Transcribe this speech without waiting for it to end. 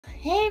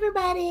Hey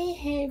everybody,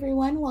 hey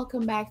everyone,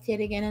 welcome back to yet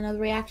again another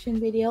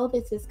reaction video.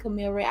 This is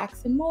Camille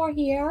Reacts and More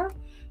here,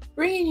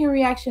 bringing your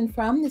reaction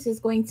from, this is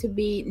going to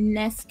be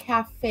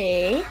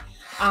Nescafe.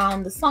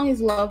 The song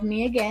is Love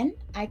Me Again.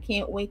 I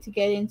can't wait to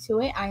get into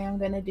it. I am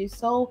going to do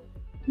so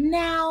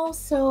now,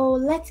 so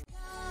let's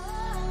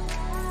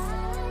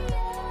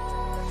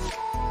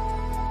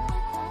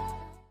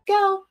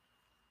go.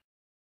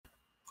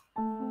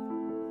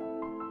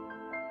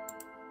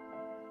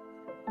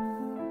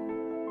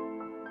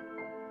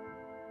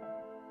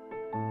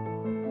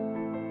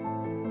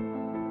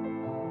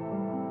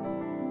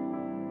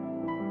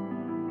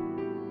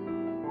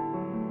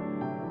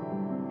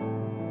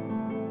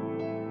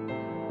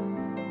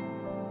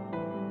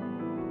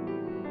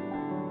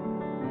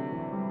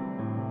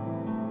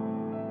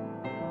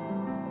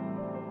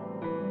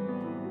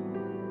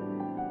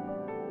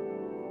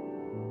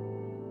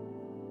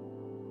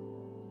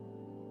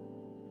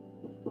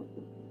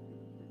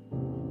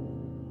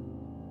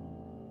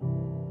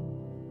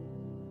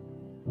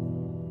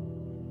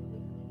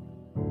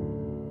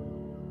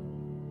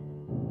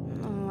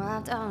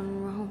 I've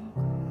done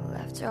wrong,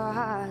 left your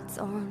heart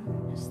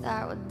torn. Is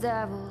that what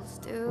devils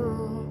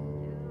do?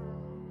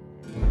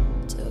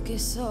 Took it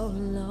so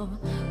low,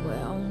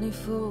 where only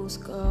fools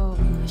go.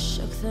 I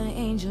shook the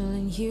angel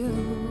in you.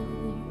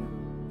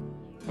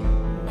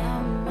 Now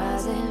I'm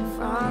rising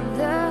from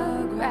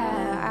the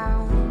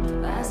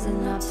ground,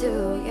 rising up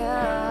to you,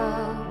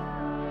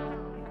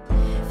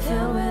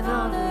 filled with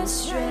all the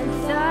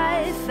strength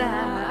I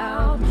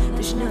found.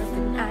 There's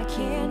nothing I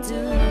can't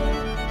do.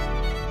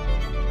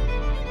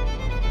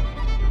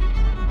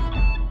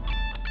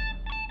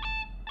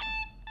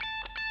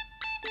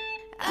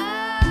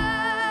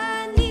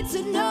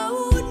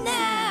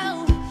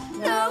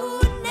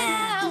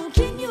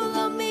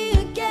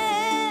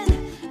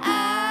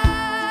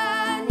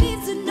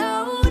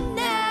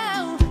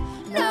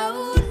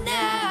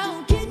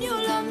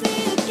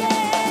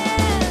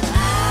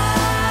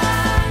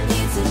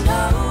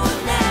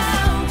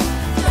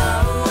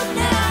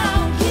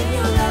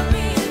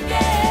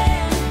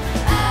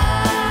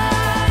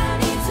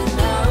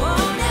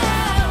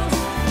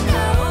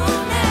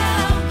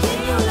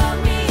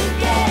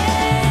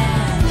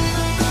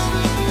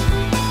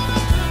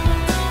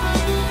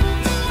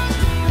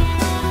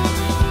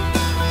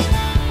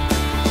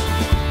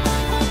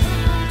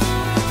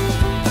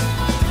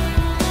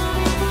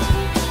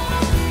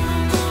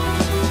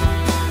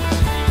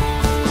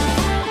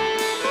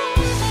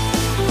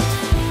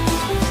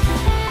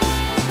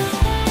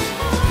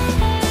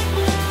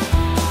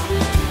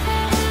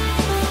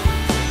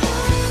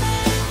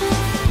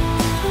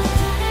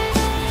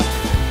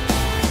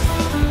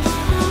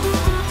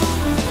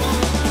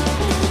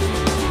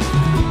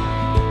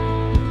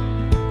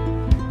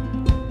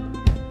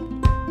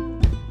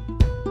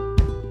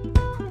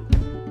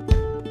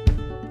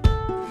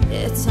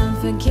 It's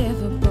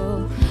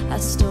unforgivable. I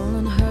stole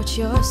and hurt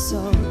your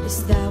soul.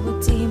 Is that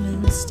what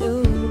demons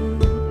do?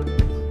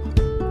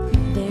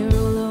 They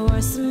rule the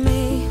worst of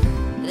me,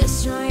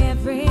 destroy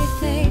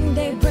everything.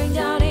 They bring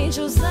down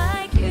angels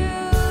like you.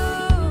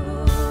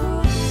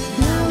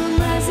 Now I'm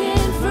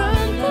rising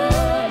from the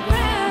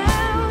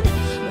ground,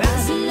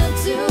 rising up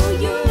to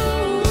you,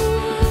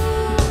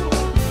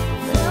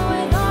 filled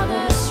with all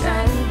the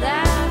strength I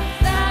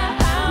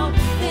found.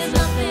 There's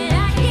nothing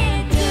I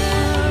can't do.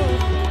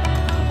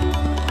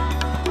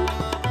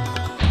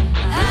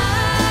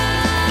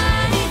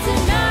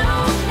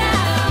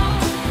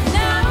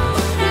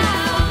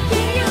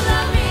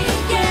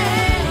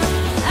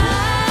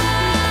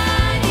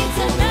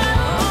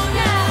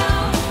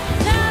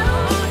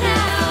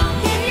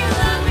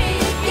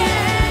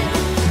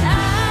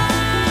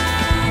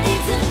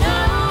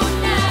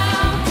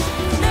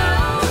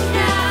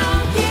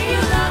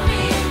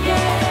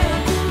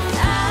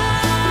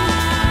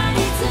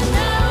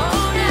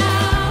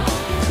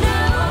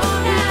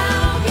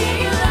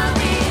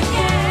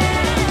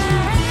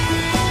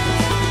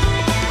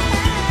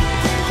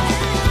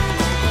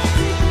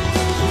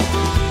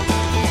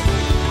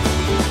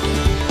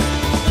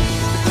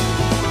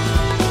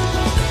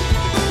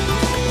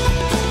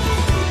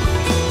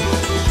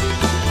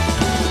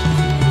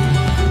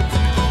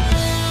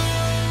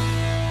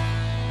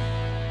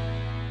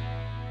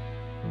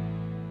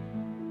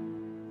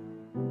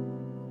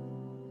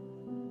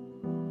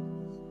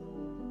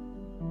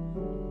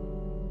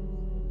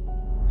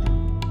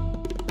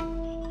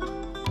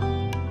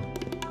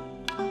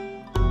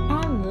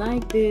 I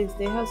like this.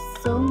 They have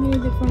so many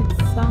different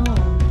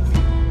songs.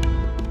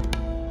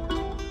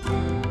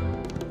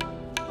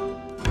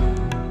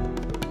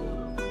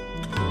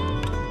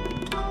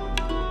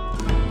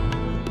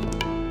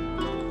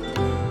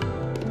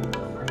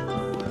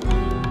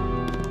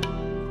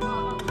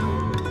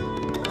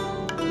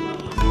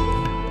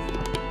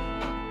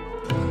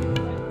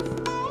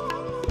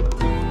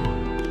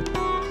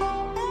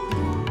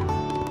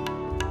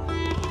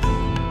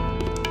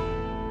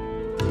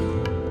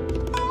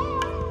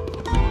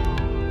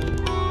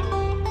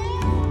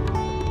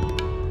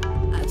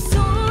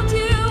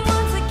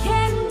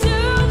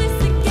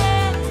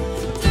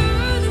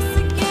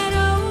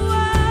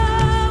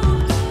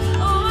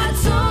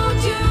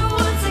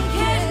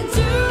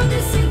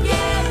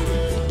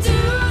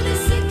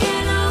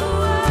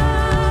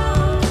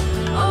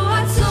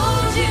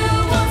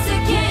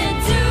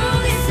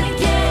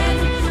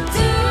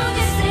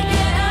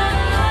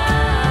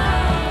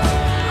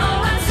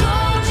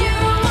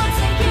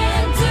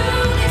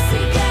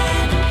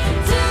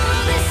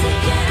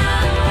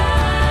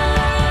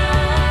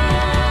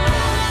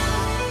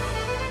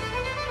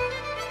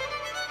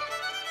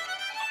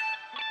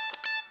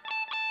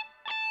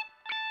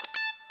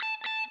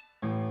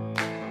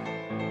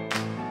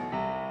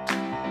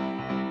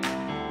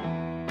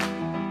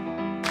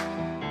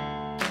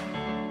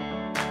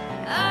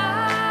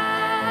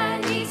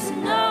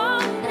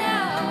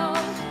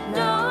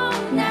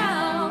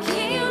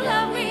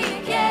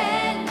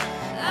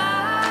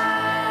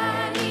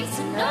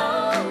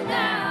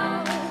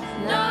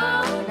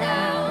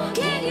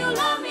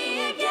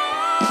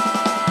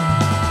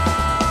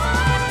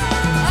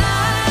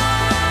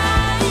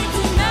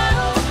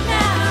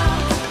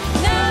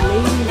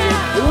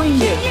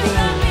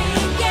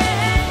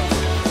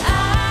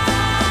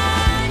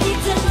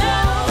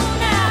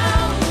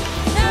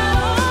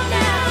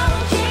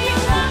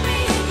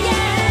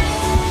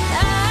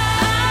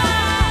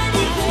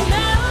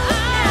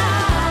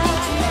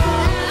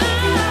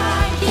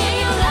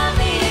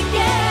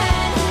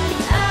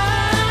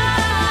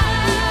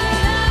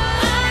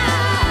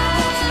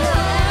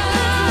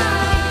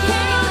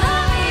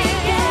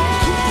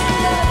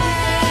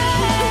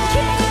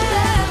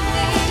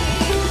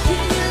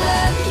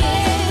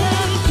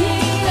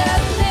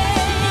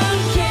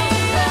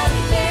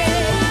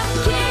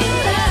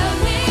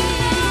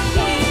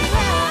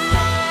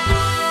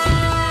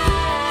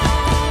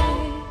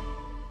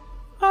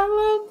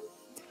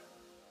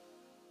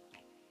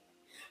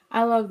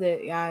 I loved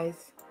it,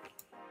 guys.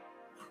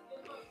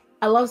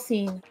 I love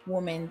seeing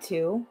women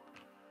too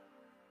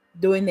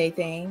doing their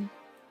thing.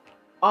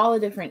 All the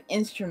different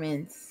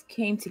instruments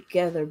came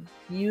together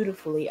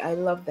beautifully. I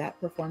love that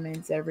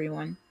performance,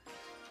 everyone.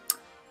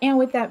 And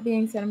with that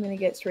being said, I'm going to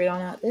get straight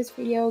on out this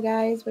video,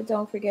 guys. But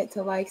don't forget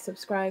to like,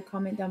 subscribe,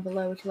 comment down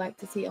below what you'd like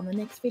to see on the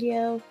next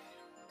video.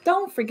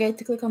 Don't forget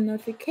to click on the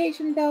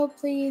notification bell,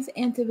 please,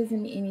 and to visit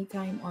me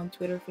anytime on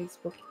Twitter,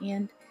 Facebook,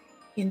 and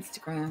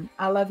Instagram.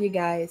 I love you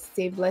guys.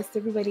 Stay blessed,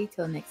 everybody.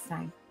 Till next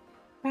time.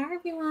 Bye,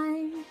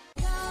 everyone.